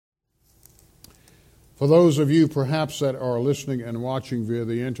For those of you perhaps that are listening and watching via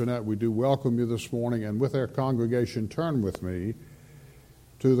the internet, we do welcome you this morning, and with our congregation, turn with me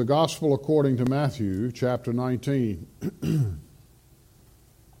to the Gospel according to Matthew, chapter 19.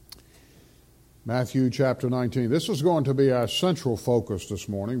 Matthew chapter 19. This is going to be our central focus this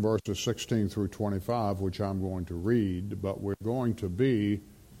morning, verses 16 through 25, which I'm going to read, but we're going to be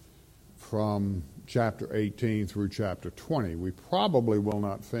from chapter 18 through chapter 20. We probably will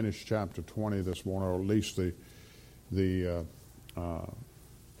not finish chapter 20 this morning, or at least the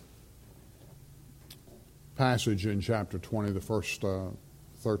passage in chapter 20, the first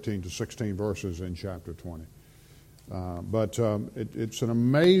 13 to 16 verses in chapter 20. But it's an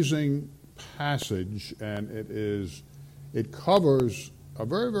amazing passage, and it covers a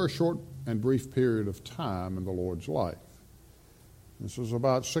very, very short and brief period of time in the Lord's life. This was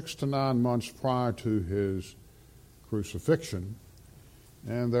about 6 to 9 months prior to his crucifixion,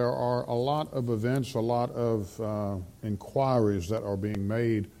 and there are a lot of events, a lot of inquiries that are being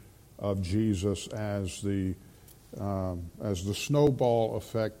made of Jesus as the snowball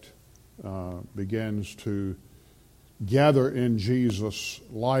effect begins to gather in Jesus'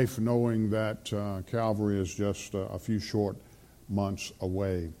 life, knowing that Calvary is just a few short months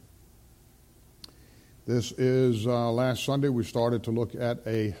away. This is last Sunday we started to look at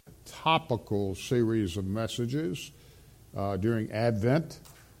a topical series of messages during Advent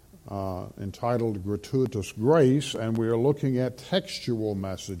entitled Gratuitous Grace, and we are looking at textual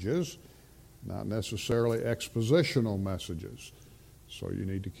messages, not necessarily expositional messages. So you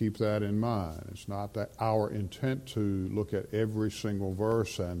need to keep that in mind. It's not that our intent to look at every single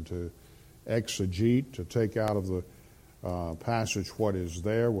verse and to exegete, to take out of the passage what is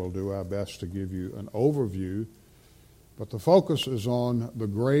there. We'll do our best to give you an overview. But the focus is on the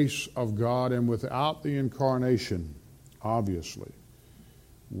grace of God, and without the incarnation, obviously,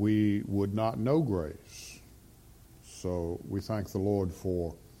 we would not know grace. So we thank the Lord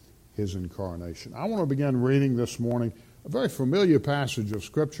for his incarnation. I want to begin reading this morning a very familiar passage of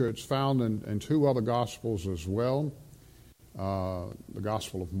Scripture. It's found in two other Gospels as well, the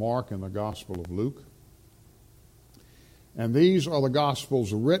Gospel of Mark and the Gospel of Luke. And these are the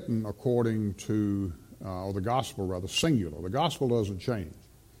Gospels written according to, or the Gospel rather, singular. The Gospel doesn't change.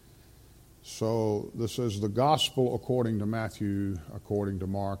 So this is the Gospel according to Matthew, according to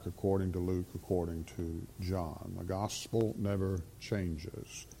Mark, according to Luke, according to John. The Gospel never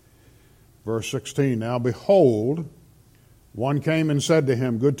changes. Verse 16, now behold, one came and said to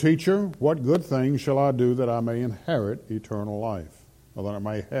him, Good teacher, what good thing shall I do that I may inherit eternal life? Or that I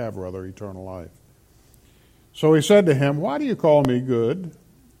may have, rather, eternal life. So he said to him, Why do you call me good?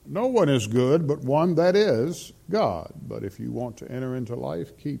 No one is good but one, that is, God. But if you want to enter into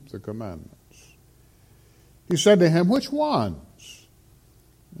life, keep the commandments. He said to him, Which ones?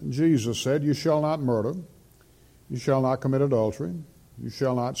 And Jesus said, You shall not murder. You shall not commit adultery. You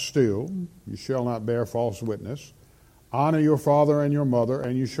shall not steal. You shall not bear false witness. Honor your father and your mother,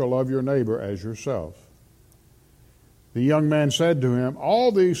 and you shall love your neighbor as yourself. The young man said to him,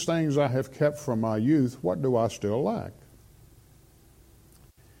 All these things I have kept from my youth, what do I still lack?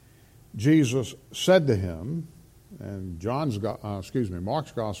 Jesus said to him, and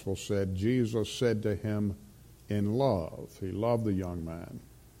Mark's Gospel said, Jesus said to him in love. He loved the young man.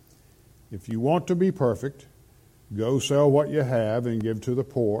 If you want to be perfect, go sell what you have and give to the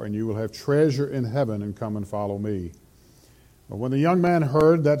poor, and you will have treasure in heaven, and come and follow me. But when the young man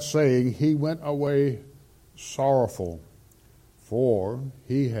heard that saying, he went away sorrowful, for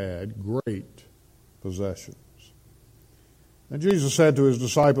he had great possessions. And Jesus said to his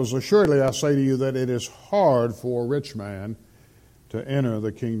disciples, Assuredly I say to you that it is hard for a rich man to enter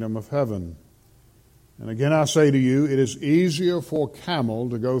the kingdom of heaven. And again I say to you, it is easier for a camel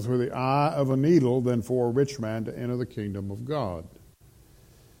to go through the eye of a needle than for a rich man to enter the kingdom of God.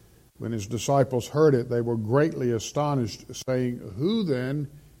 When his disciples heard it, they were greatly astonished, saying, Who then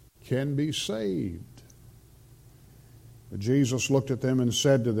can be saved? But Jesus looked at them and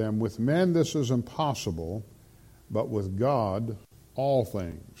said to them, With men this is impossible, but with God all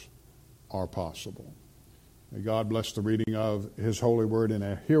things are possible. May God bless the reading of his holy word in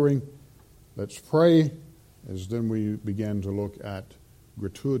our hearing. Let's pray as then we begin to look at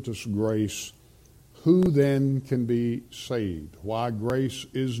gratuitous grace. Who then can be saved? Why grace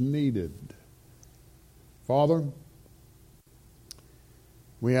is needed. Father,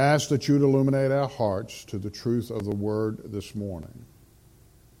 we ask that you'd illuminate our hearts to the truth of the word this morning.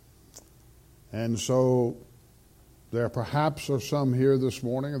 And so there perhaps are some here this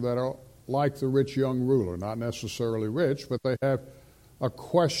morning that are like the rich young ruler, not necessarily rich, but they have a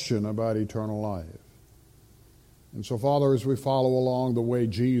question about eternal life. And so, Father, as we follow along the way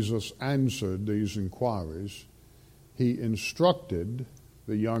Jesus answered these inquiries, he instructed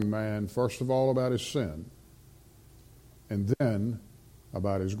the young man, first of all, about his sin, and then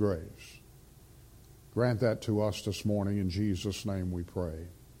about his grace. Grant that to us this morning. In Jesus' name we pray.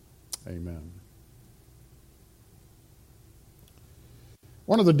 Amen.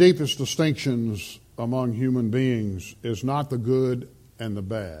 One of the deepest distinctions among human beings is not the good and the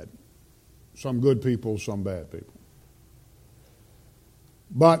bad. Some good people, some bad people.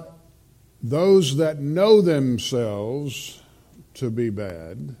 But those that know themselves to be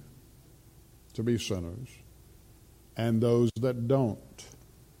bad, to be sinners, and those that don't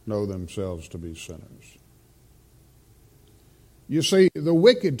know themselves to be sinners. You see, the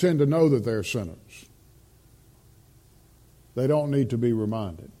wicked tend to know that they're sinners. They don't need to be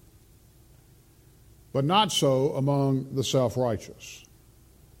reminded. But not so among the self-righteous,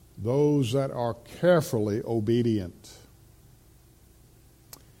 those that are carefully obedient.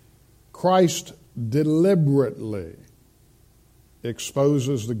 Christ deliberately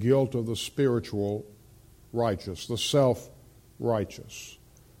exposes the guilt of the spiritual righteous, the self-righteous.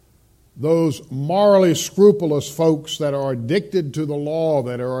 Those morally scrupulous folks that are addicted to the law,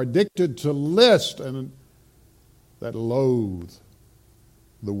 that are addicted to list, and that loathe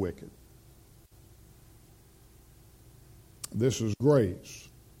the wicked. This is grace.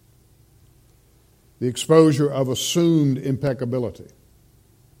 The exposure of assumed impeccability.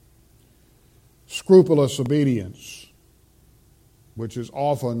 Scrupulous obedience, which is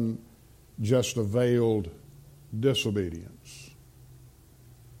often just a veiled disobedience.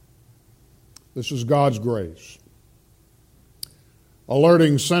 This is God's grace.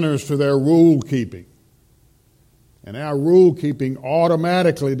 Alerting sinners to their rule keeping. And our rule keeping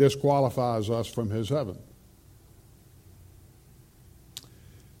automatically disqualifies us from His heaven.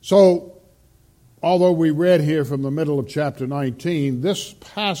 So, although we read here from the middle of chapter 19, this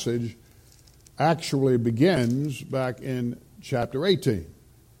passage actually begins back in chapter 18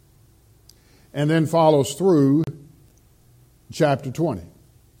 and then follows through chapter 20.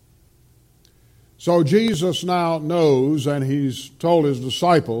 So Jesus now knows, and He's told His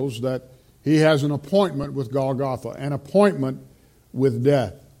disciples, that He has an appointment with Golgotha, an appointment with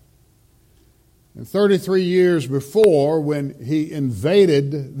death. And 33 years before, when He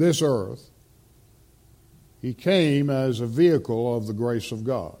invaded this earth, He came as a vehicle of the grace of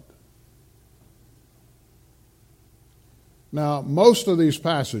God. Now, most of these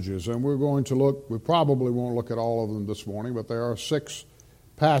passages, and we're going to look, we probably won't look at all of them this morning, but there are 6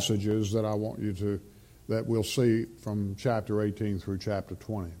 passages that I want you to, that we'll see from chapter 18 through chapter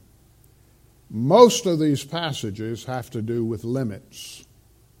 20. Most of these passages have to do with limits,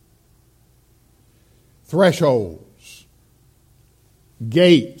 thresholds,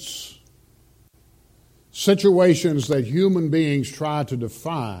 gates, situations that human beings try to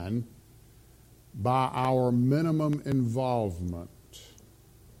define by our minimum involvement.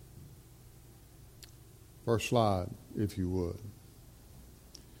 First slide, if you would.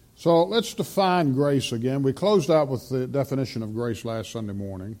 So let's define grace again. We closed out with the definition of grace last Sunday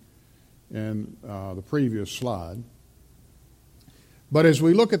morning in the previous slide. But as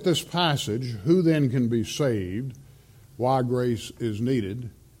we look at this passage, who then can be saved, why grace is needed,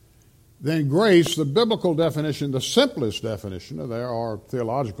 then grace, the biblical definition, the simplest definition, there are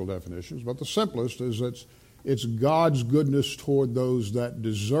theological definitions, but the simplest is it's God's goodness toward those that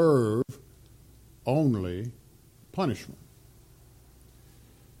deserve only punishment.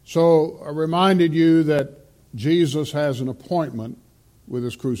 So I reminded you that Jesus has an appointment with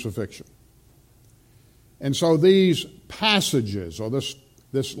His crucifixion. And so these passages, or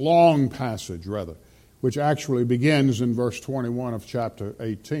this long passage rather, which actually begins in verse 21 of chapter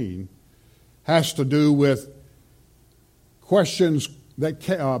 18, has to do with questions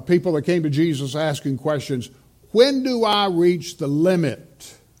that people that came to Jesus asking questions. When do I reach the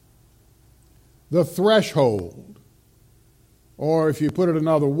limit, the threshold? Or if you put it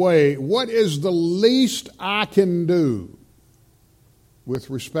another way, what is the least I can do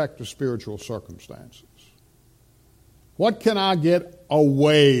with respect to spiritual circumstances? What can I get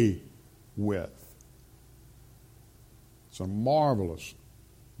away with? It's a marvelous,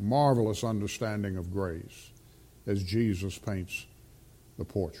 marvelous understanding of grace as Jesus paints the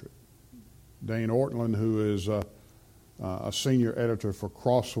portrait. Dane Ortland, who is a senior editor for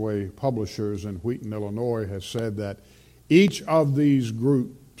Crossway Publishers in Wheaton, Illinois, has said that each of these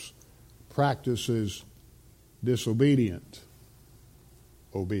groups practices disobedient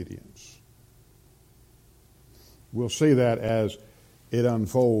obedience. We'll see that as it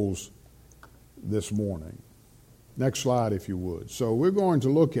unfolds this morning. Next slide, if you would. So we're going to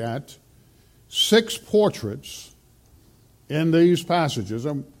look at 6 portraits in these passages,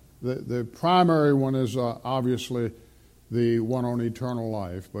 and the primary one is obviously the one on eternal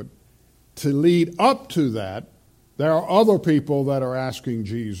life, but to lead up to that, there are other people that are asking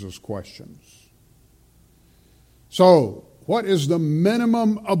Jesus questions. So, what is the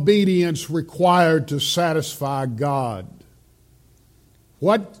minimum obedience required to satisfy God?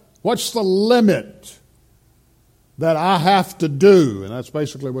 What's the limit that I have to do? And that's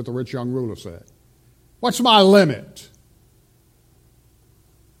basically what the rich young ruler said. What's my limit?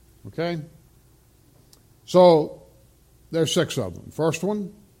 Okay? So, there's 6 of them. First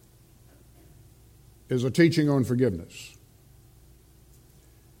one is a teaching on forgiveness.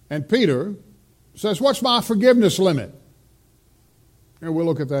 And Peter says, what's my forgiveness limit? And we'll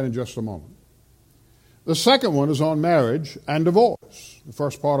look at that in just a moment. The second one is on marriage and divorce, the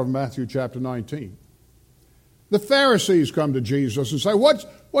first part of Matthew chapter 19. The Pharisees come to Jesus and say,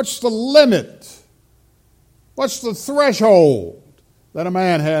 what's the limit? What's the threshold that a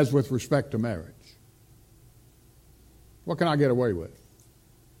man has with respect to marriage? What can I get away with?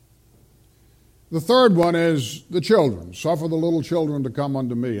 The third one is the children. Suffer the little children to come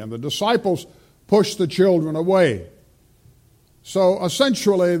unto me. And the disciples push the children away. So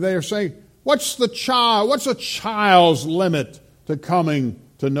essentially they are saying, what's a child's limit to coming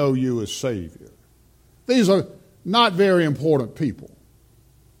to know you as Savior? These are not very important people.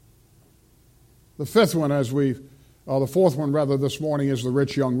 The fourth one this morning is the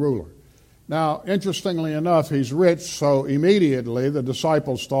rich young ruler. Now, interestingly enough, he's rich, so immediately the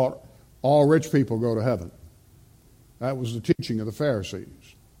disciples thought all rich people go to heaven. That was the teaching of the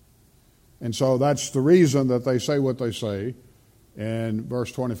Pharisees. And so that's the reason that they say what they say in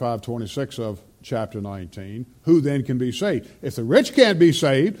verse 25, 26 of chapter 19. Who then can be saved? If the rich can't be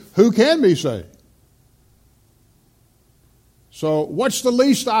saved, who can be saved? So what's the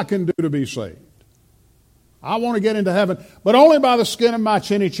least I can do to be saved? I want to get into heaven, but only by the skin of my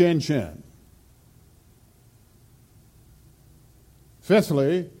chinny chin chin.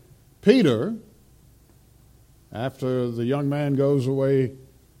 Fifthly, Peter, after the young man goes away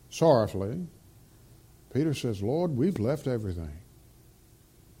sorrowfully, Peter says, Lord, we've left everything.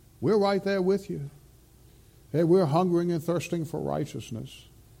 We're right there with you. Hey, we're hungering and thirsting for righteousness.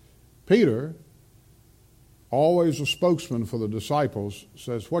 Peter, always a spokesman for the disciples,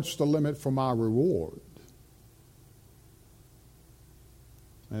 says, what's the limit for my reward?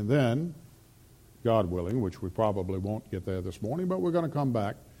 And then, God willing, which we probably won't get there this morning, but we're going to come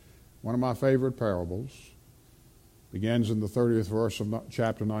back. One of my favorite parables begins in the 30th verse of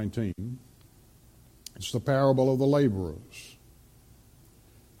chapter 19. It's the parable of the laborers.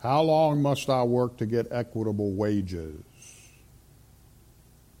 How long must I work to get equitable wages?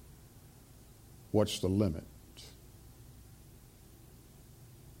 What's the limit?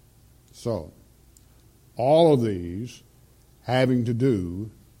 So, all of these having to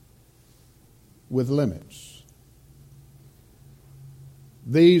do with limits.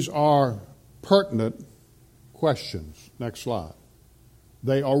 These are pertinent questions. Next slide.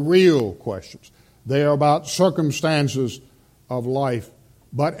 They are real questions. They are about circumstances of life.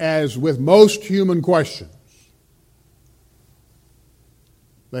 But as with most human questions,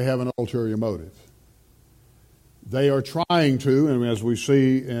 they have an ulterior motive. They are trying to, and as we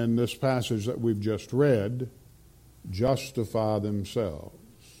see in this passage that we've just read, justify themselves.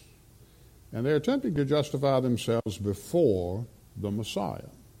 And they're attempting to justify themselves before the Messiah.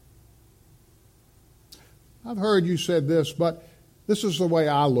 I've heard you said this, but this is the way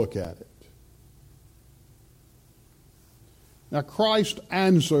I look at it. Now, Christ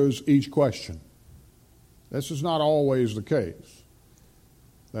answers each question. This is not always the case.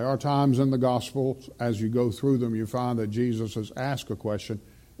 There are times in the Gospels, as you go through them, you find that Jesus has asked a question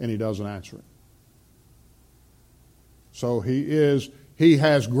and he doesn't answer it. So he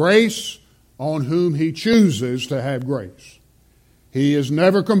has grace on whom he chooses to have grace. He is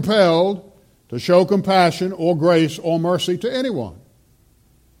never compelled to show compassion or grace or mercy to anyone.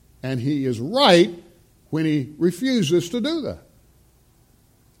 And he is right when he refuses to do that.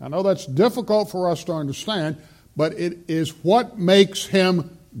 I know that's difficult for us to understand, but it is what makes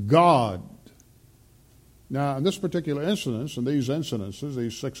him God. Now, in this particular incident, in these incidences,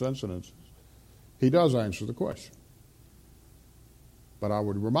 these 6 incidences, he does answer the question. But I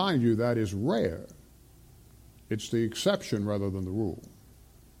would remind you that is rare. It's the exception rather than the rule.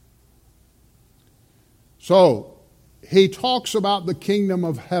 So, he talks about the kingdom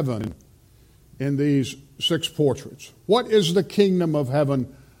of heaven in these 6 portraits. What is the kingdom of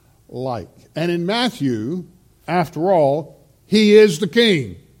heaven like? And in Matthew, after all, he is the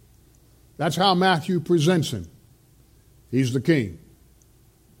king. That's how Matthew presents him. He's the king.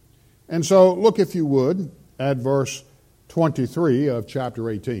 And so, look if you would at verse 23 of chapter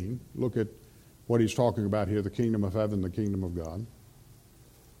 18. Look at what he's talking about here, the kingdom of heaven, the kingdom of God.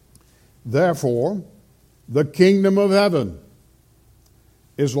 Therefore, the kingdom of heaven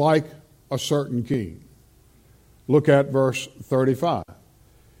is like a certain king. Look at verse 35.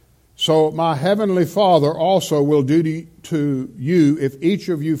 So my heavenly Father also will do to you if each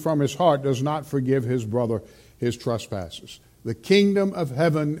of you from his heart does not forgive his brother his trespasses. The kingdom of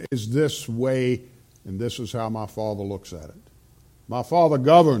heaven is this way, and this is how my Father looks at it. My Father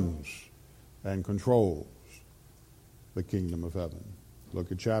governs and controls the kingdom of heaven.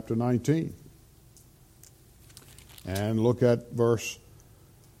 Look at chapter 19. And look at verse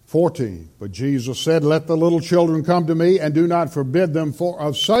 14. But Jesus said, let the little children come to me, and do not forbid them, for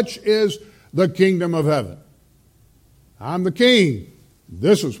of such is the kingdom of heaven. I'm the king.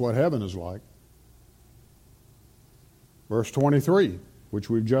 This is what heaven is like. Verse 23, which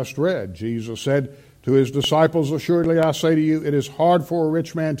we've just read. Jesus said to his disciples, assuredly I say to you, it is hard for a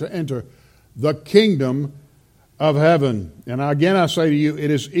rich man to enter the kingdom of heaven. And again I say to you, it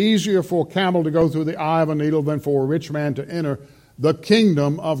is easier for a camel to go through the eye of a needle than for a rich man to enter the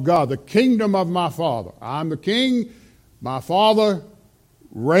kingdom of God, the kingdom of my Father. I'm the king. My Father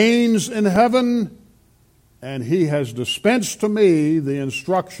reigns in heaven, and he has dispensed to me the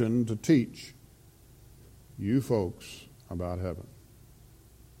instruction to teach you folks about heaven.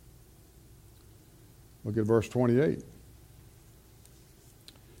 Look at verse 28.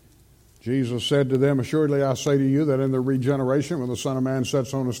 Jesus said to them, assuredly I say to you that in the regeneration, when the Son of Man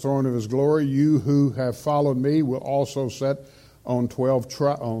sits on his throne of his glory, you who have followed me will also sit on 12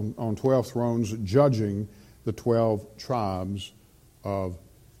 thrones, judging the 12 tribes of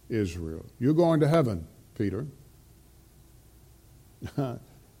Israel. You're going to heaven, Peter. I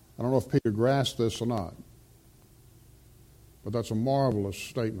don't know if Peter grasped this or not, but that's a marvelous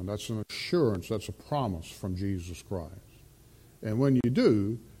statement. That's an assurance. That's a promise from Jesus Christ. And when you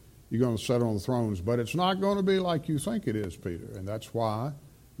do, you're going to sit on the thrones, but it's not going to be like you think it is, Peter. And that's why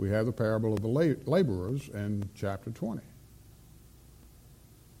we have the parable of the laborers in chapter 20.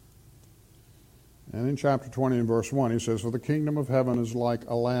 And in chapter 20 and verse 1, he says, for the kingdom of heaven is like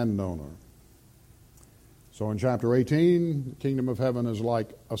a landowner. So in chapter 18, the kingdom of heaven is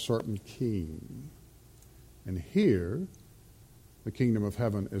like a certain king. And here, the kingdom of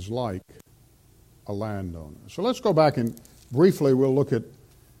heaven is like a landowner. So let's go back and briefly we'll look at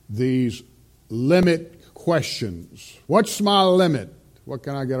these limit questions. What's my limit? What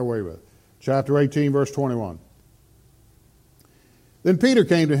can I get away with? Chapter 18, verse 21. Then Peter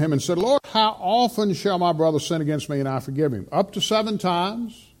came to him and said, Lord, how often shall my brother sin against me and I forgive him? Up to 7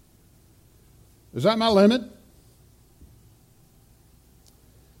 times? Is that my limit?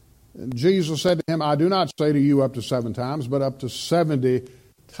 And Jesus said to him, I do not say to you up to 7 times, but up to 70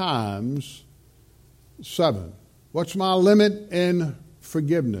 times 7. What's my limit in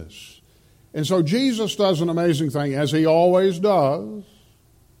forgiveness? And so Jesus does an amazing thing, as he always does.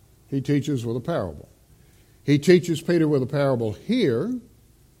 He teaches with a parable. He teaches Peter with a parable here,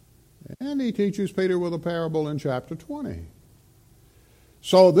 and he teaches Peter with a parable in chapter 20.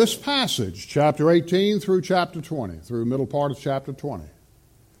 So this passage, chapter 18 through chapter 20, through the middle part of chapter 20,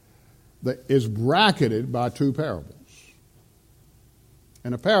 is bracketed by 2 parables.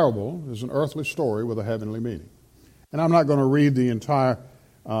 And a parable is an earthly story with a heavenly meaning. And I'm not going to read the entire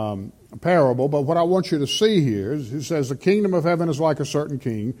parable, but what I want you to see here is he says the kingdom of heaven is like a certain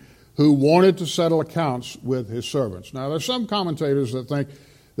king who wanted to settle accounts with his servants. Now, there's some commentators that think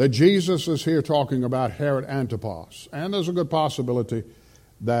that Jesus is here talking about Herod Antipas, and there's a good possibility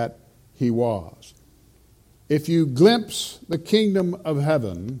that he was. If you glimpse the kingdom of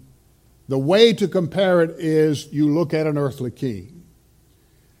heaven, the way to compare it is you look at an earthly king.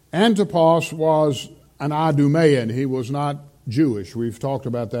 Antipas was an Idumean. He was not Jewish. We've talked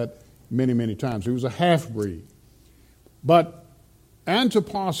about that many, many times. He was a half-breed. But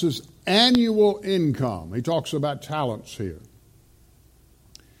Antipas's annual income, he talks about talents here.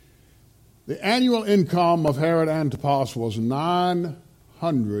 The annual income of Herod Antipas was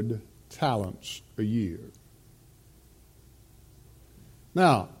 900 talents a year.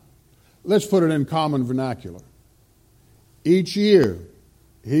 Now, let's put it in common vernacular. Each year,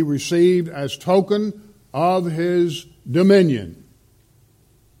 he received as token of his dominion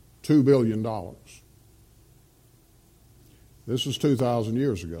 $2 billion. This is 2,000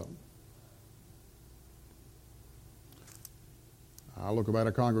 years ago. I look about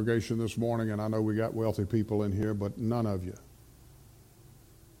a congregation this morning, and I know we got wealthy people in here, but none of you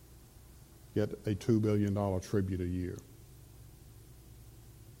get a $2 billion tribute a year.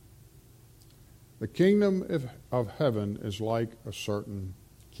 The kingdom of heaven is like a certain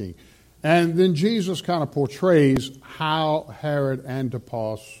king. And then Jesus kind of portrays how Herod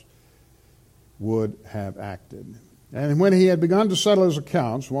Antipas would have acted. And when he had begun to settle his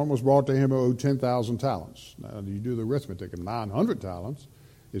accounts, one was brought to him who owed 10,000 talents. Now, you do the arithmetic, and 900 talents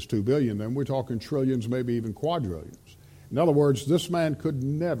is 2 billion. Then we're talking trillions, maybe even quadrillions. In other words, this man could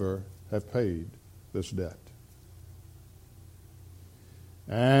never have paid this debt.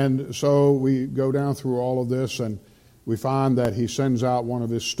 And so we go down through all of this, and we find that he sends out one of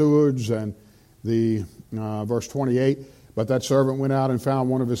his stewards, and the verse 28, but that servant went out and found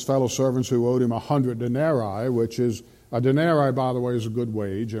one of his fellow servants who owed him 100 denarii, which is, a denarii, by the way, is a good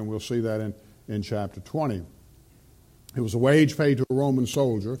wage, and we'll see that in chapter 20. It was a wage paid to a Roman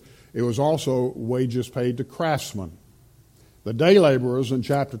soldier. It was also wages paid to craftsmen. The day laborers in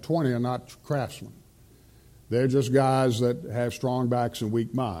chapter 20 are not craftsmen. They're just guys that have strong backs and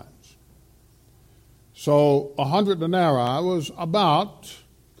weak minds. So 100 denarii was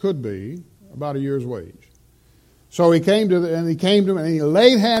could be about a year's wage. So he came to him, and he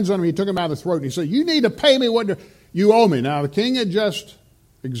laid hands on him. He took him by the throat, and he said, "You need to pay me what you owe me." Now, the king had just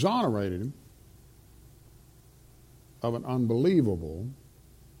exonerated him of an unbelievable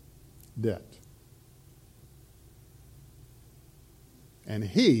debt. And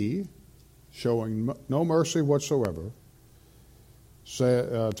he, showing no mercy whatsoever,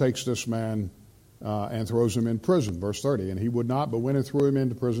 takes this man and throws him in prison. Verse 30, and he would not, but went and threw him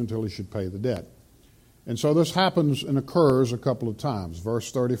into prison till he should pay the debt. And so this happens and occurs a couple of times.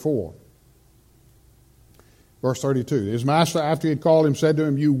 Verse 34. Verse 32. His master, after he had called him, said to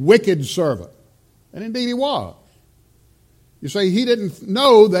him, "You wicked servant." And indeed he was. You say he didn't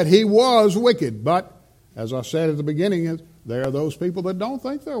know that he was wicked. But, as I said at the beginning, there are those people that don't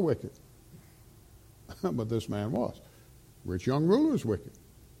think they're wicked. But this man was. Rich young ruler is wicked.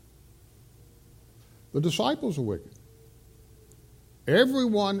 The disciples are wicked.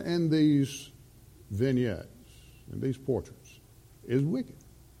 Everyone in these vignettes, in these portraits, is wicked,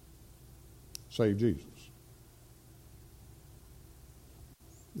 save Jesus.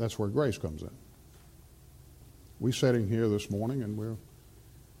 That's where grace comes in. We're sitting here this morning and we're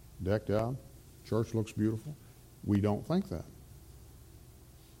decked out. Church looks beautiful. We don't think that.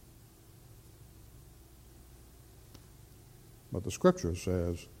 But the Scripture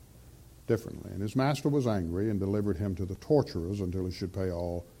says differently. And his master was angry and delivered him to the torturers until he should pay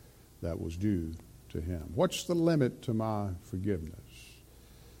all that was due to him. What's the limit to my forgiveness?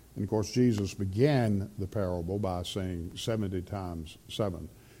 And of course, Jesus began the parable by saying 70 times 7.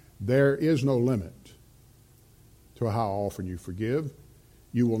 There is no limit to how often you forgive.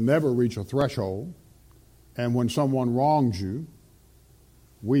 You will never reach a threshold. And when someone wrongs you,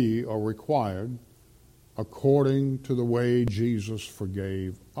 we are required, according to the way Jesus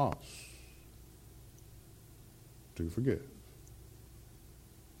forgave us, to forgive.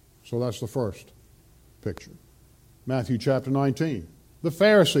 So that's the first picture. Matthew chapter 19. The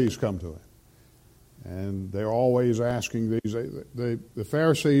Pharisees come to him. And they're always asking these. The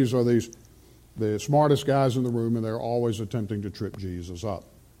Pharisees are the smartest guys in the room, and they're always attempting to trip Jesus up.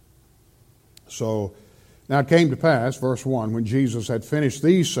 So, now it came to pass, verse 1, when Jesus had finished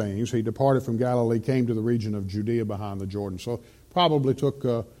these things, he departed from Galilee, came to the region of Judea behind the Jordan. So probably took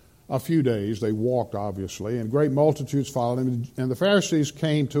a few days. They walked, obviously, and great multitudes followed him. And the Pharisees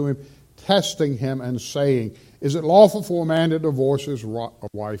came to him, testing him and saying, "Is it lawful for a man to divorce his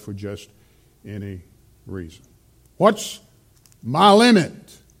wife for just any reason?" What's my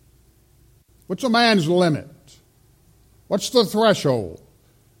limit? What's a man's limit? What's the threshold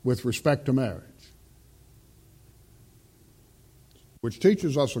with respect to marriage? Which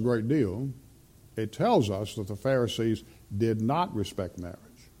teaches us a great deal. It tells us that the Pharisees did not respect marriage.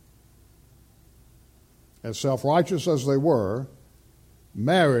 As self-righteous as they were,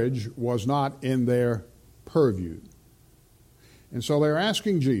 marriage was not in their purview. And so they're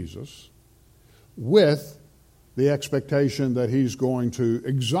asking Jesus with the expectation that he's going to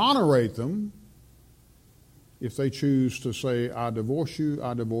exonerate them if they choose to say, "I divorce you,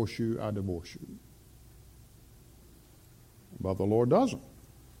 I divorce you, I divorce you." But the Lord doesn't.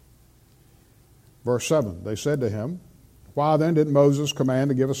 Verse 7, they said to him, "Why then did Moses command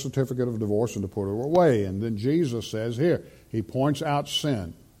to give a certificate of divorce and to put her away?" And then Jesus says here, he points out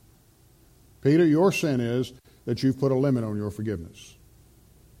sin. Peter, your sin is that you've put a limit on your forgiveness.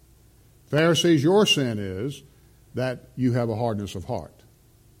 Pharisees, your sin is that you have a hardness of heart.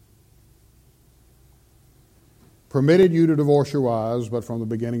 Permitted you to divorce your wives, but from the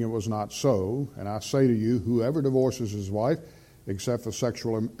beginning it was not so. And I say to you, whoever divorces his wife, except for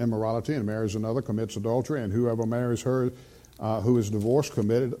sexual immorality, and marries another, commits adultery, and whoever marries her who is divorced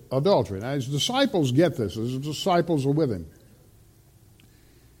committed adultery. Now his disciples get this. His disciples are with him.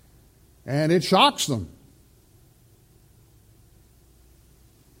 And it shocks them.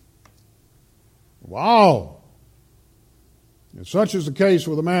 Wow. If such is the case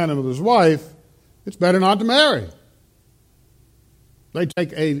with a man and with his wife, it's better not to marry. They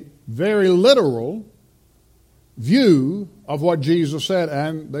take a very literal view of what Jesus said,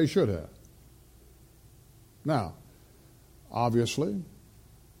 and they should have. Now, obviously,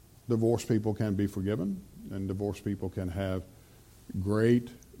 divorced people can be forgiven, and divorced people can have great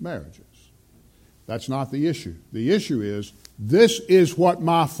marriages. That's not the issue. The issue is, this is what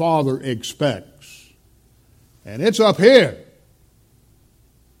my Father expects. And it's up here.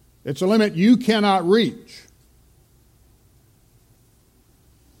 It's a limit you cannot reach.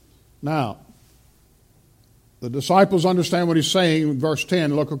 Now, the disciples understand what he's saying in verse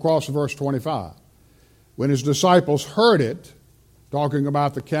 10. Look across to verse 25. When his disciples heard it, talking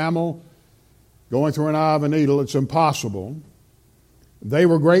about the camel going through an eye of a needle, it's impossible. They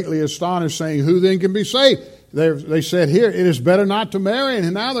were greatly astonished, saying, who then can be saved? They said here, it is better not to marry.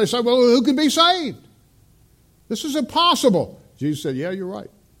 And now they say, well, who can be saved? This is impossible. Jesus said, yeah, you're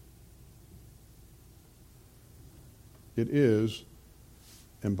right. It is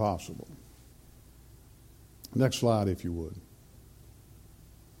impossible. Next slide, if you would.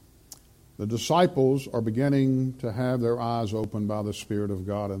 The disciples are beginning to have their eyes opened by the Spirit of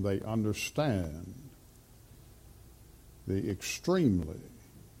God, and they understand the extremely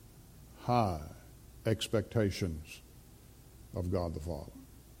high expectations of God the Father.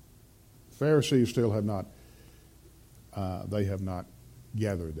 The Pharisees still have not, they have not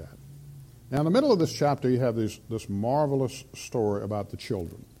gathered that. Now, in the middle of this chapter, you have this marvelous story about the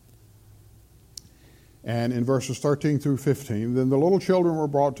children. And in verses 13 through 15, then the little children were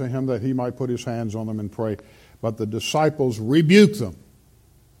brought to him that he might put his hands on them and pray. But the disciples rebuked them.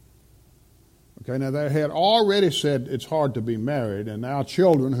 Okay, now they had already said it's hard to be married, and now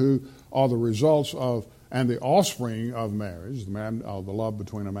children who are the results of and the offspring of marriage, the love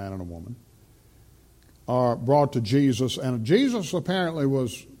between a man and a woman, are brought to Jesus. And Jesus apparently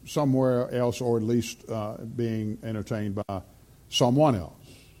was somewhere else, or at least being entertained by someone else.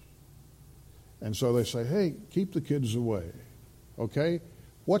 And so they say, hey, keep the kids away. Okay?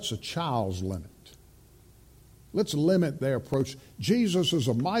 What's a child's limit? Let's limit their approach. Jesus is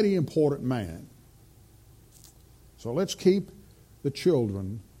a mighty important man. So let's keep the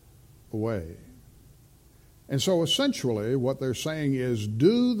children away. And so essentially what they're saying is,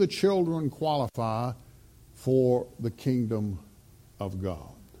 do the children qualify for the kingdom of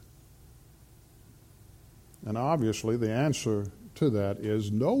God? And obviously the answer to that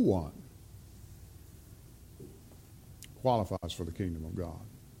is no one qualifies for the kingdom of God.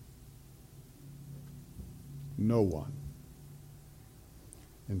 No one.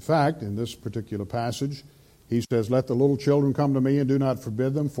 In fact, in this particular passage, he says, let the little children come to me and do not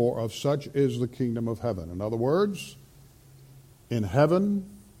forbid them, for of such is the kingdom of heaven. In other words, in heaven,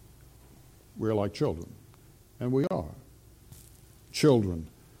 we're like children. And we are children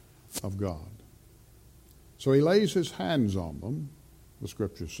of God. So he lays his hands on them, the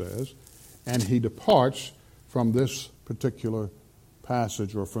scripture says, and he departs from this particular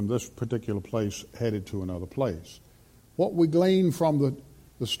passage, or from this particular place, headed to another place. What we glean from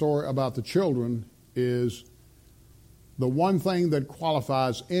the story about the children is the one thing that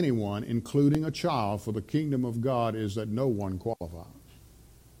qualifies anyone, including a child, for the kingdom of God is that no one qualifies.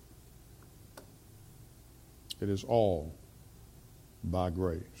 It is all by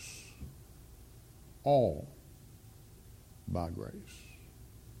grace. All by grace.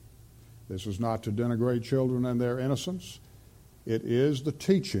 This is not to denigrate children and their innocence. It is the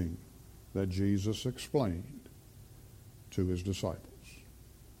teaching that Jesus explained to his disciples.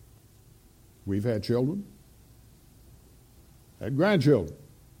 We've had children, had grandchildren.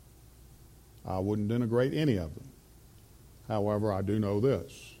 I wouldn't denigrate any of them. However, I do know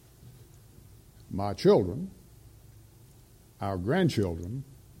this. My children, our grandchildren,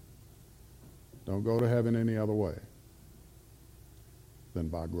 don't go to heaven any other way than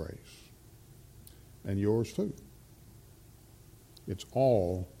by grace. And yours too. It's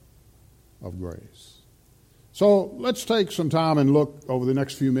all of grace. So let's take some time and look over the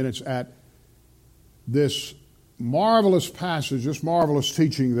next few minutes at this marvelous passage, this marvelous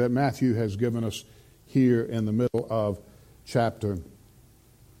teaching that Matthew has given us here in the middle of chapter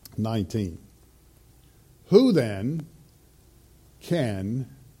 19. Who then can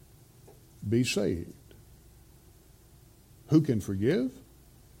be saved? Who can forgive?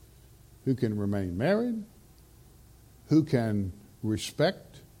 Who can remain married? Who can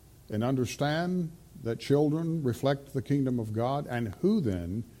respect and understand that children reflect the kingdom of God? And who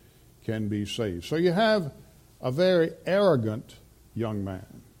then can be saved? So you have a very arrogant young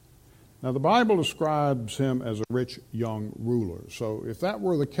man. Now, the Bible describes him as a rich young ruler. So if that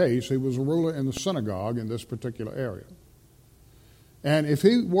were the case, he was a ruler in the synagogue in this particular area. And if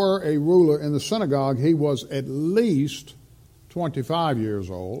he were a ruler in the synagogue, he was at least 25 years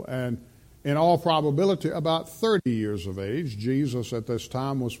old, and in all probability about 30 years of age. Jesus at this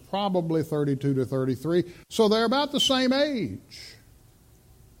time was probably 32 to 33, so they're about the same age.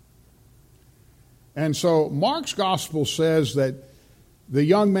 And so Mark's gospel says that the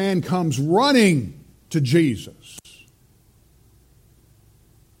young man comes running to Jesus,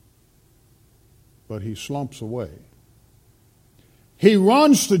 but he slumps away. He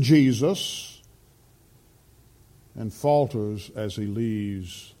runs to Jesus and falters as he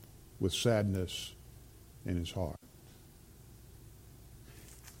leaves with sadness in his heart.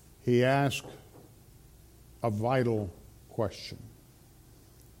 He asks a vital question.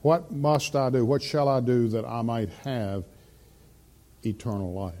 What must I do? What shall I do that I might have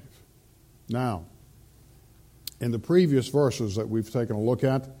eternal life? Now, in the previous verses that we've taken a look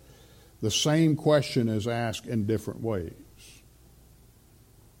at, the same question is asked in different ways.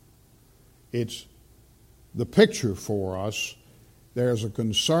 It's the picture for us. There's a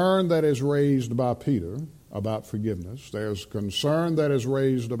concern that is raised by Peter about forgiveness. There's a concern that is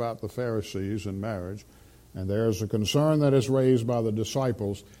raised about the Pharisees in marriage. And there's a concern that is raised by the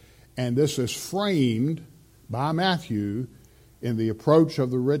disciples. And this is framed by Matthew in the approach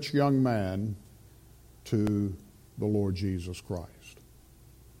of the rich young man to the Lord Jesus Christ.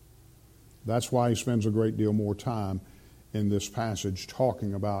 That's why he spends a great deal more time in this passage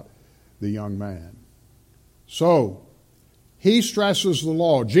talking about the young man. So, he stresses the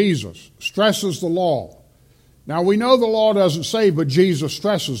law. Jesus stresses the law. Now, we know the law doesn't save, but Jesus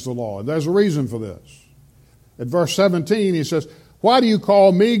stresses the law. There's a reason for this. At verse 17, he says, "Why do you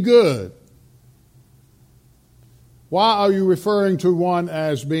call me good?" Why are you referring to one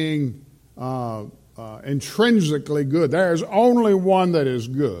as being intrinsically good? There is only one that is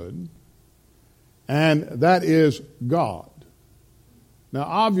good, and that is God. Now,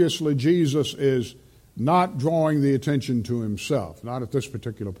 obviously, Jesus is not drawing the attention to himself, not at this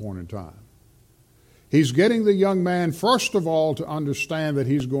particular point in time. He's getting the young man, first of all, to understand that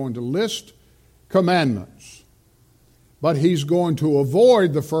he's going to list commandments, but he's going to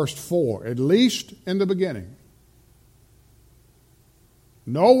avoid the first four, at least in the beginning.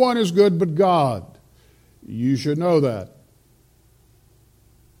 No one is good but God. You should know that.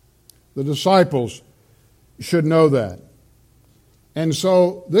 The disciples should know that. And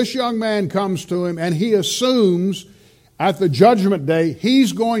so this young man comes to him, and he assumes at the judgment day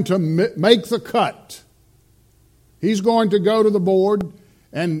he's going to make the cut. He's going to go to the board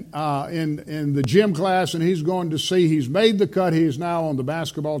and in the gym class, and he's going to see he's made the cut. He is now on the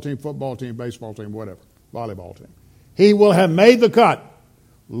basketball team, football team, baseball team, whatever, volleyball team. He will have made the cut.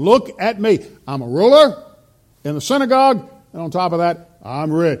 Look at me. I'm a ruler in the synagogue, and on top of that,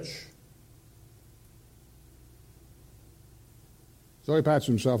 I'm rich. So he pats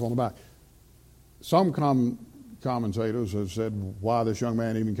himself on the back. Some commentators have said why this young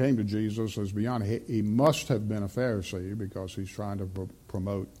man even came to Jesus is beyond. He must have been a Pharisee because he's trying to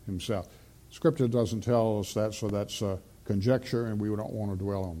promote himself. Scripture doesn't tell us that, so that's conjecture, and we don't want to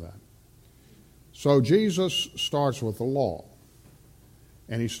dwell on that. So Jesus starts with the law.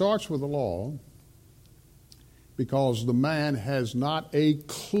 And he starts with the law because the man has not a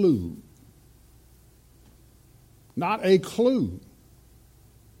clue. Not a clue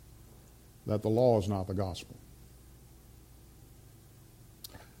that the law is not the gospel.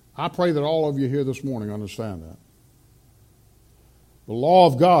 I pray that all of you here this morning understand that. The law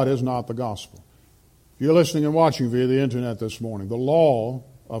of God is not the gospel. If you're listening and watching via the internet this morning, the law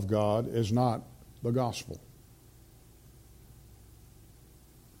of God is not the gospel.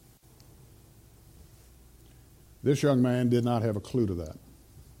 This young man did not have a clue to that.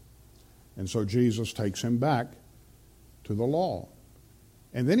 And so Jesus takes him back to the law.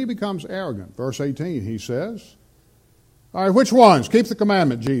 And then he becomes arrogant. Verse 18, he says, all right, which ones? Keep the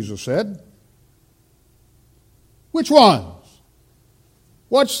commandment, Jesus said. Which ones?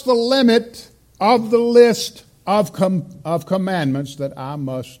 What's the limit of the list of commandments that I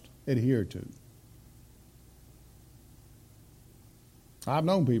must adhere to? I've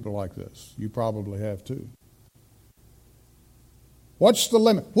known people like this. You probably have too. What's the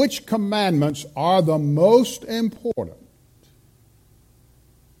limit? Which commandments are the most important?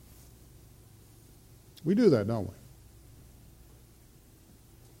 We do that, don't we?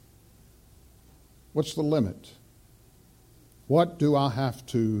 What's the limit? What do I have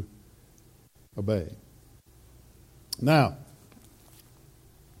to obey? Now,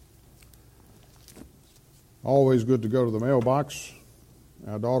 always good to go to the mailbox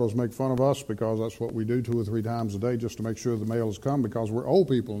Our daughters make fun of us because that's what we do 2 or 3 times a day just to make sure the mail has come, because we're old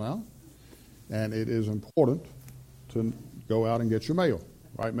people now. And it is important to go out and get your mail.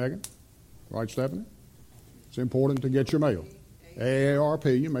 Right, Megan? Right, Stephanie? It's important to get your mail. AARP,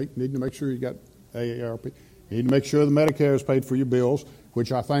 you need to make sure you got AARP. You need to make sure the Medicare is paid for your bills,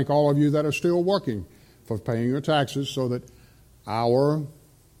 which I thank all of you that are still working for paying your taxes so that our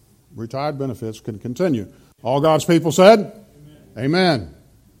retired benefits can continue. All God's people said? Amen. Amen.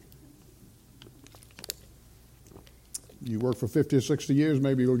 You work for 50 or 60 years,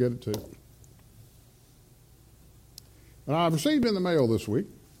 maybe you'll get it too. And I've received in the mail this week,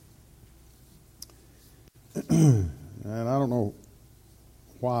 and I don't know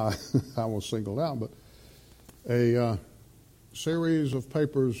why I was singled out, but a series of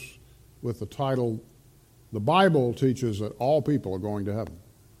papers with the title, "The Bible Teaches That All People Are Going to Heaven."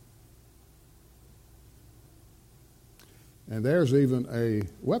 And there's even a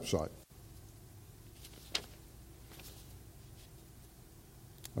website.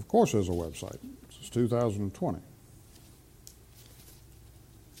 Of course there's a website. It's 2020.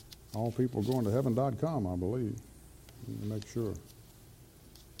 allpeoplegoingtoheaven.com, I believe. Let me make sure.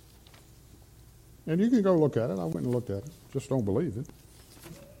 And you can go look at it. I went and looked at it. Just don't believe it.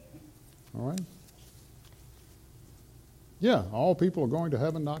 All right? Yeah,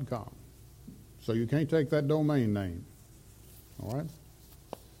 allpeoplearegoingtoheaven.com. So you can't take that domain name. All right?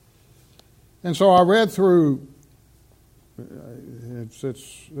 And so I read through,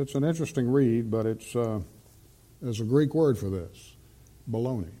 it's an interesting read, but there's a Greek word for this,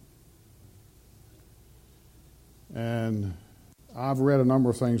 baloney. And I've read a number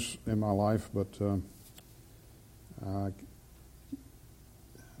of things in my life, but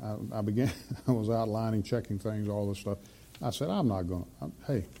I began, I was outlining, checking things, all this stuff. I said, I'm not going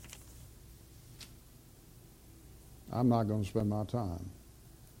to spend my time.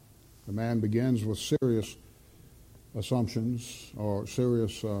 The man begins with serious assumptions or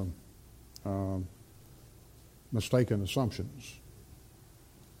serious mistaken assumptions.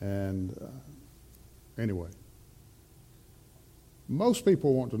 And anyway, most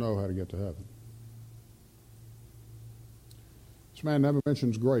people want to know how to get to heaven. This man never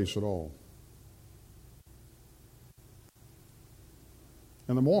mentions grace at all.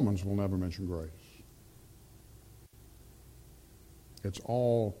 And the Mormons will never mention grace. It's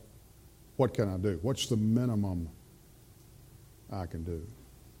all, what can I do? What's the minimum I can do?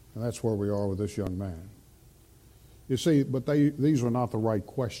 And that's where we are with this young man. You see, but these are not the right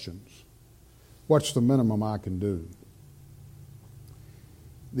questions. What's the minimum I can do?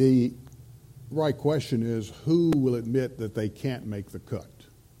 The right question is, who will admit that they can't make the cut?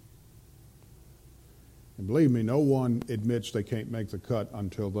 And believe me, no one admits they can't make the cut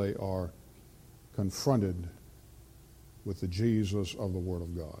until they are confronted with the Jesus of the Word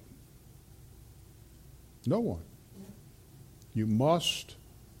of God. No one. You must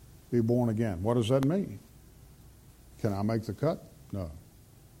be born again. What does that mean? Can I make the cut? No.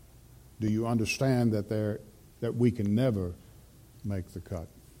 Do you understand that we can never make the cut?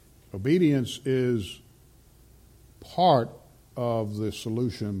 Obedience is part of the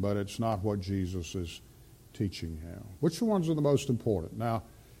solution, but it's not what Jesus is teaching here. Which ones are the most important? Now,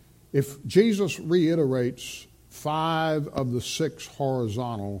 if Jesus reiterates 5 of the 6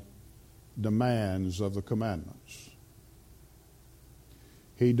 horizontal demands of the commandments,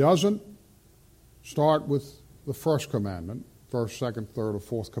 he doesn't start with the first commandment, first, second, third, or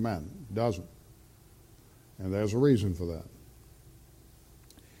fourth commandment. He doesn't. And there's a reason for that.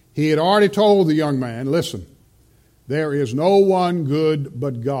 He had already told the young man, listen, there is no one good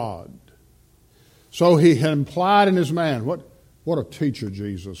but God. So he had implied in his man, what a teacher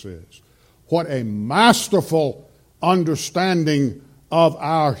Jesus is. What a masterful understanding of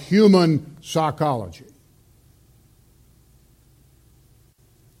our human psychology.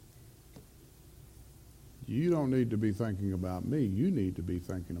 You don't need to be thinking about me. You need to be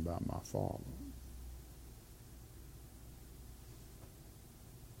thinking about my Father.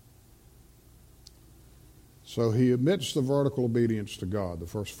 So he admits the vertical obedience to God, the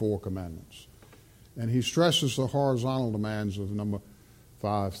first 4 commandments. And he stresses the horizontal demands of number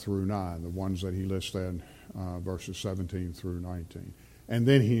 5 through 9, the ones that he lists there in verses 17 through 19. And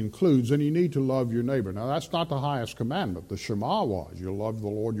then he includes, and you need to love your neighbor. Now, that's not the highest commandment. The Shema was, you'll love the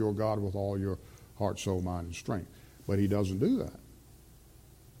Lord your God with all your heart, soul, mind, and strength. But he doesn't do that.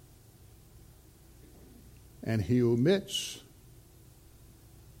 And he omits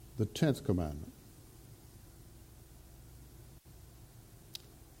the 10th commandment.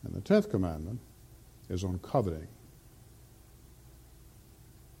 And the 10th commandment is on coveting.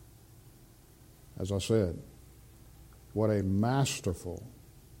 As I said, What a masterful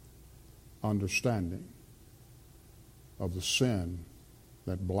understanding of the sin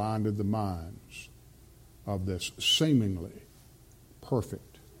that blinded the minds of this seemingly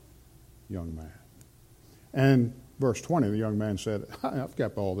perfect young man. And verse 20, the young man said, I've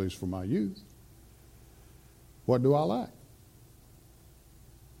kept all these from my youth. What do I lack?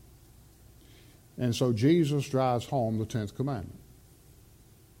 And so Jesus drives home the 10th commandment.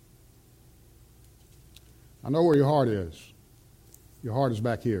 I know where your heart is. Your heart is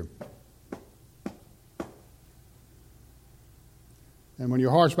back here. And when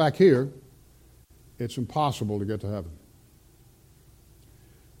your heart's back here, it's impossible to get to heaven.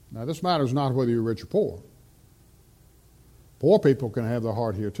 Now, this matters not whether you're rich or poor. Poor people can have their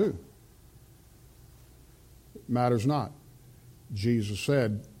heart here too. It matters not. Jesus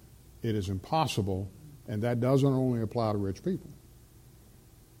said it is impossible, and that doesn't only apply to rich people.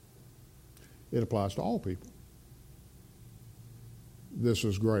 It applies to all people. This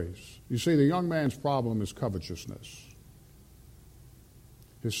is grace. You see, the young man's problem is covetousness.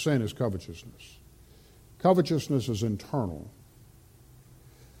 His sin is covetousness. Covetousness is internal.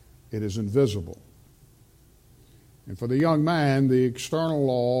 It is invisible. And for the young man, the external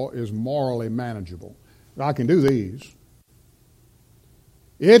law is morally manageable. I can do these.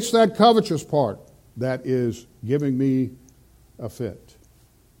 It's that covetous part that is giving me a fit.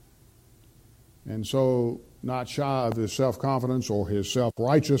 And so, not shy of his self-confidence or his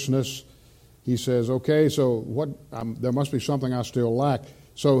self-righteousness, he says, okay, so there must be something I still lack.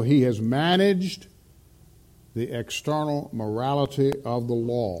 So he has managed the external morality of the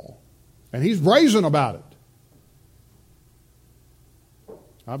law. And he's brazen about it.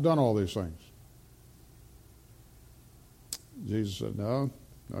 I've done all these things. Jesus said, no,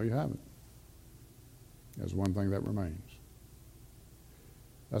 you haven't. There's one thing that remains.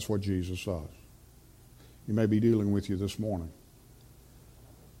 That's what Jesus says. He may be dealing with you this morning.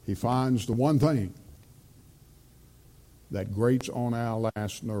 He finds the one thing that grates on our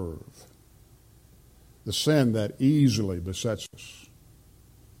last nerve, the sin that easily besets us,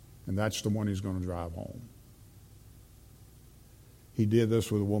 and that's the one he's going to drive home. He did this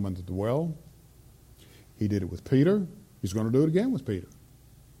with a woman at the well. He did it with Peter. He's going to do it again with Peter.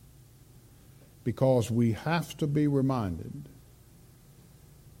 Because we have to be reminded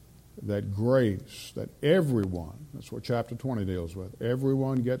that grace, that everyone, that's what chapter 20 deals with,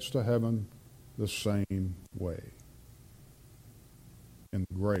 everyone gets to heaven the same way. In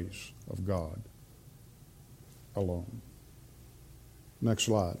the grace of God alone. Next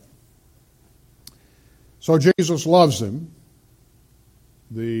slide. So Jesus loves him,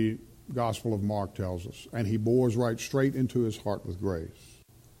 the Gospel of Mark tells us, and he bores right straight into his heart with grace.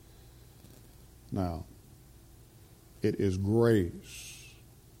 Now, it is grace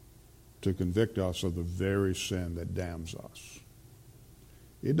to convict us of the very sin that damns us.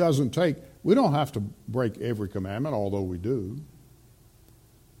 It doesn't take, we don't have to break every commandment, although we do.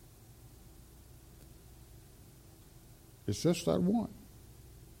 It's just that one.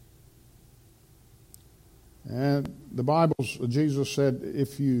 And the Bible, Jesus said,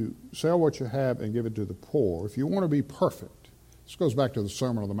 if you sell what you have and give it to the poor, if you want to be perfect, this goes back to the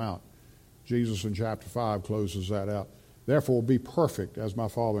Sermon on the Mount. Jesus in chapter 5 closes that out. Therefore, be perfect as my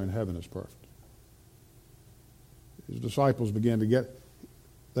Father in heaven is perfect. His disciples began to get,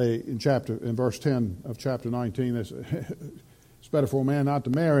 in verse 10 of chapter 19, they say, it's better for a man not to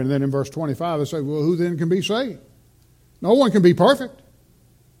marry. And then in verse 25, they say, well, who then can be saved? No one can be perfect.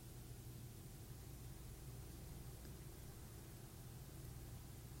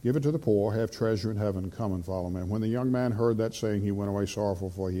 Give it to the poor, have treasure in heaven, come and follow me. And when the young man heard that saying, he went away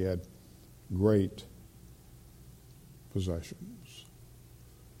sorrowful, for he had great possessions.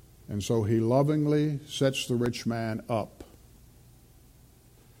 And so he lovingly sets the rich man up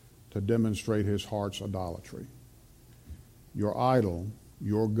to demonstrate his heart's idolatry. Your idol,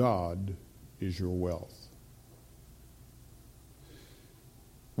 your God, is your wealth.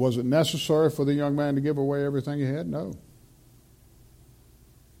 Was it necessary for the young man to give away everything he had? No.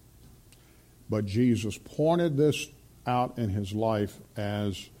 But Jesus pointed this out in his life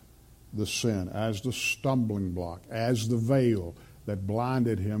as the sin, as the stumbling block, as the veil that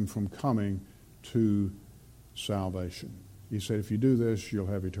blinded him from coming to salvation. He said, if you do this, you'll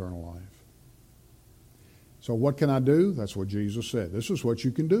have eternal life. So what can I do? That's what Jesus said. This is what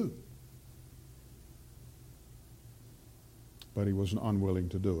you can do. But he was unwilling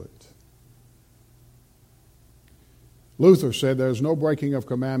to do it. Luther said there's no breaking of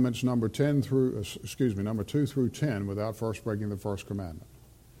commandments number 2 through 10 without first breaking the first commandment.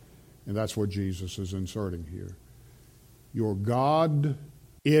 And that's what Jesus is inserting here. Your God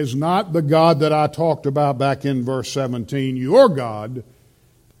is not the God that I talked about back in verse 17. Your God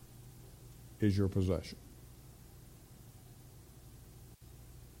is your possession.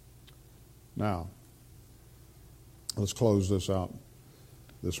 Now, let's close this out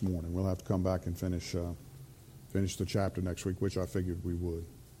this morning. We'll have to come back and finish the chapter next week, which I figured we would.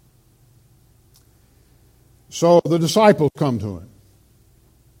 So the disciples come to him.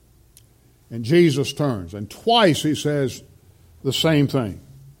 And Jesus turns. And twice he says the same thing.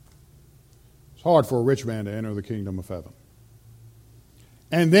 It's hard for a rich man to enter the kingdom of heaven.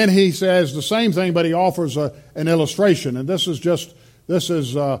 And then he says the same thing, but he offers an illustration. And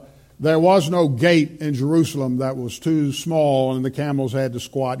there was no gate in Jerusalem that was too small and the camels had to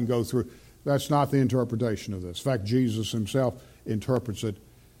squat and go through. That's not the interpretation of this. In fact, Jesus himself interprets it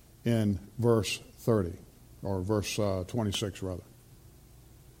in verse 30, or verse 26 rather.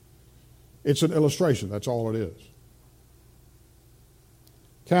 It's an illustration. That's all it is.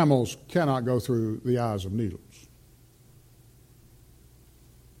 Camels cannot go through the eyes of needles.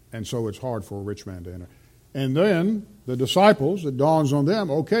 And so it's hard for a rich man to enter. And then the disciples, it dawns on them,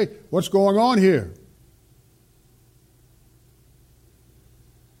 okay, what's going on here?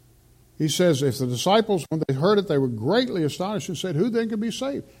 He says, if the disciples, when they heard it, they were greatly astonished and said, who then can be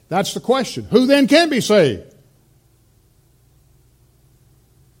saved? That's the question. Who then can be saved?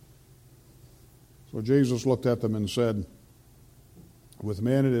 So Jesus looked at them and said, with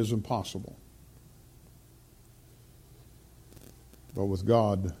men it is impossible, but with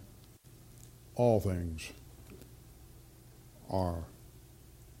God all things are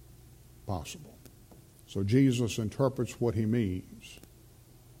possible. So Jesus interprets what he means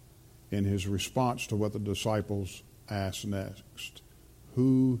in his response to what the disciples asked next.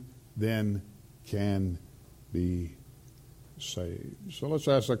 Who then can be saved? So let's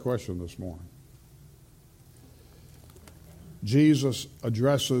ask that question this morning. Jesus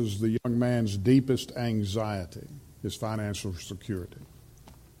addresses the young man's deepest anxiety, his financial security.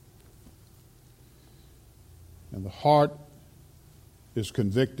 And the heart is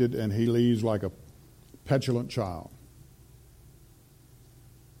convicted and he leaves like a petulant child.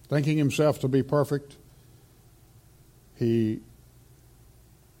 Thinking himself to be perfect, he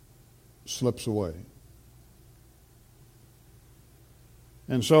slips away.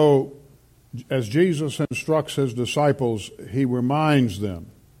 And so, as Jesus instructs his disciples, he reminds them,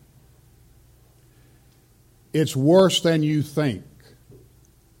 it's worse than you think.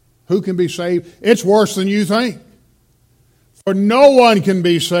 Who can be saved? It's worse than you think. For no one can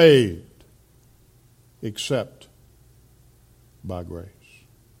be saved except by grace.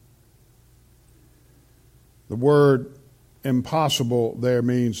 The word impossible there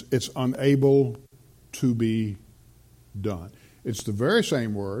means it's unable to be done. It's the very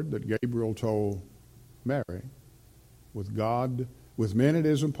same word that Gabriel told Mary. With God, with men it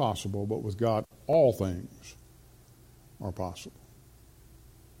is impossible, but with God all things are possible.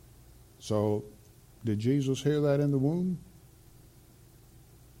 So, did Jesus hear that in the womb?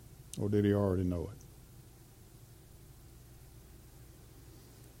 Or did he already know it?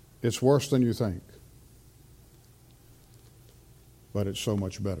 It's worse than you think. But it's so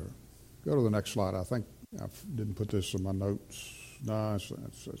much better. Go to the next slide. I think I didn't put this in my notes. No,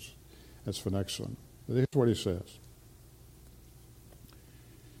 that's for next one. But here's what he says.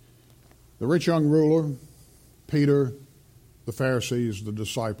 The rich young ruler, Peter, the Pharisees, the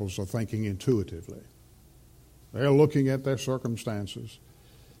disciples are thinking intuitively. They're looking at their circumstances.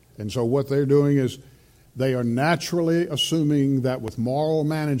 And so what they're doing is they are naturally assuming that with moral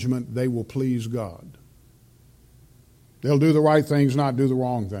management they will please God. They'll do the right things, not do the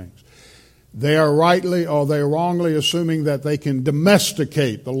wrong things. They are rightly or they are wrongly assuming that they can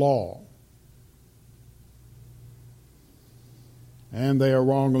domesticate the law. And they are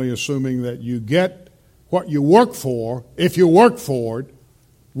wrongly assuming that you get what you work for, if you work for it,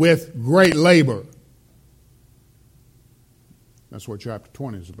 with great labor. That's what chapter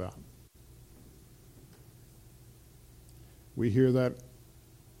 20 is about. We hear that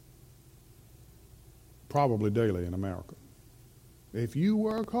probably daily in America. If you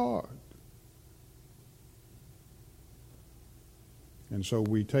work hard. And so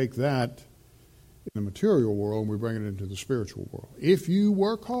we take that in the material world and we bring it into the spiritual world. If you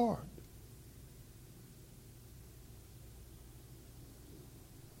work hard.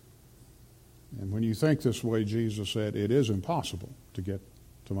 And when you think this way, Jesus said, it is impossible to get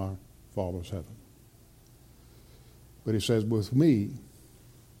to my Father's heaven. But he says, with me,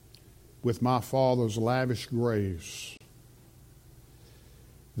 with my Father's lavish grace,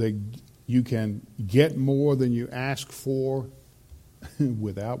 you can get more than you ask for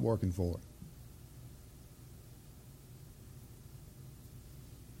without working for it.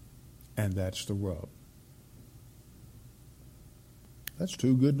 And that's the rub. That's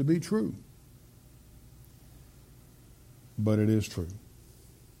too good to be true. But it is true.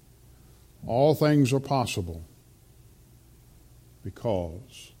 All things are possible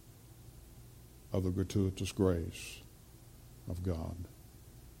because of the gratuitous grace of God.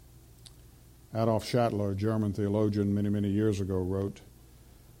 Adolf Schattler, a German theologian many, many years ago, wrote,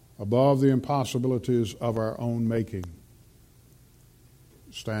 "Above the impossibilities of our own making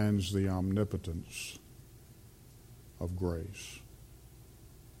stands the omnipotence of grace."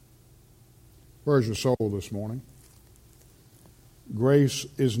 Where's your soul this morning? Grace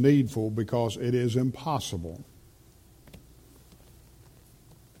is needful because it is impossible.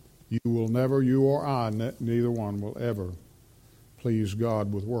 You will never, you or I, neither one will ever please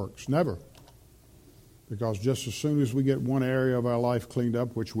God with works. Never. Because just as soon as we get one area of our life cleaned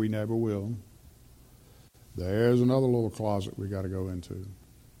up, which we never will, there's another little closet we got to go into.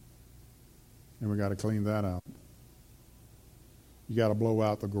 And we got to clean that out. You got to blow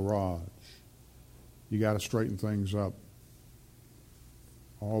out the garage. You got to straighten things up.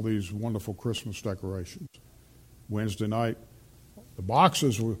 All these wonderful Christmas decorations. Wednesday night, the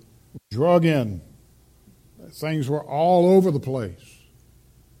boxes were drug in. Things were all over the place.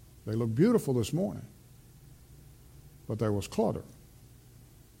 They look beautiful this morning. But there was clutter.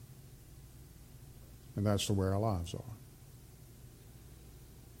 And that's the way our lives are.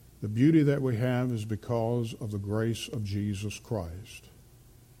 The beauty that we have is because of the grace of Jesus Christ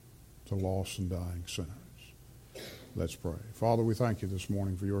to lost and dying sinners. Let's pray. Father, we thank you this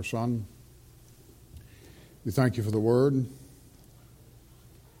morning for your Son. We thank you for the Word.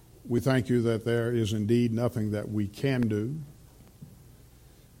 We thank you that there is indeed nothing that we can do.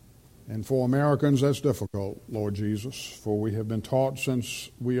 And for Americans, that's difficult, Lord Jesus, for we have been taught since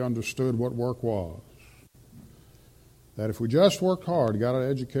we understood what work was, that if we just worked hard, got our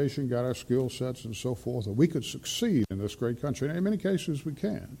education, got our skill sets and so forth, that we could succeed in this great country. And in many cases we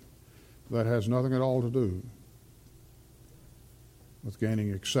can. That has nothing at all to do with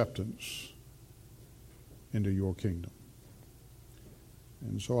gaining acceptance into your kingdom.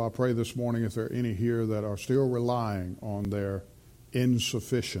 And so I pray this morning, if there are any here that are still relying on their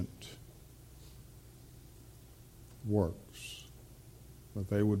insufficient works, that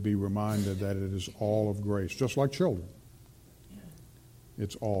they would be reminded that it is all of grace, just like children.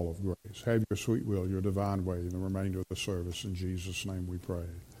 It's all of grace. Have your sweet will, your divine way in the remainder of the service. In Jesus' name we pray.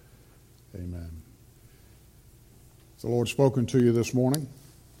 Amen. If the Lord's spoken to you this morning,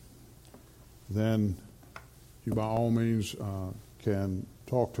 then you by all means can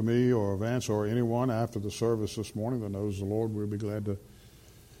talk to me or Vance or anyone after the service this morning that knows the Lord. We'll be glad to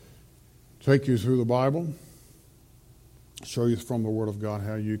take you through the Bible, show you from the Word of God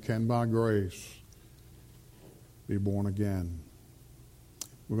how you can, by grace, be born again.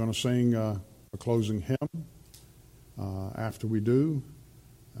 We're going to sing a closing hymn. After we do,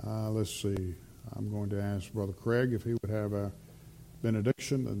 let's see, I'm going to ask Brother Craig if he would have a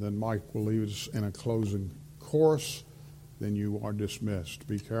benediction, and then Mike will lead us in a closing chorus. Then you are dismissed.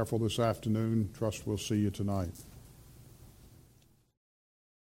 Be careful this afternoon. Trust we'll see you tonight.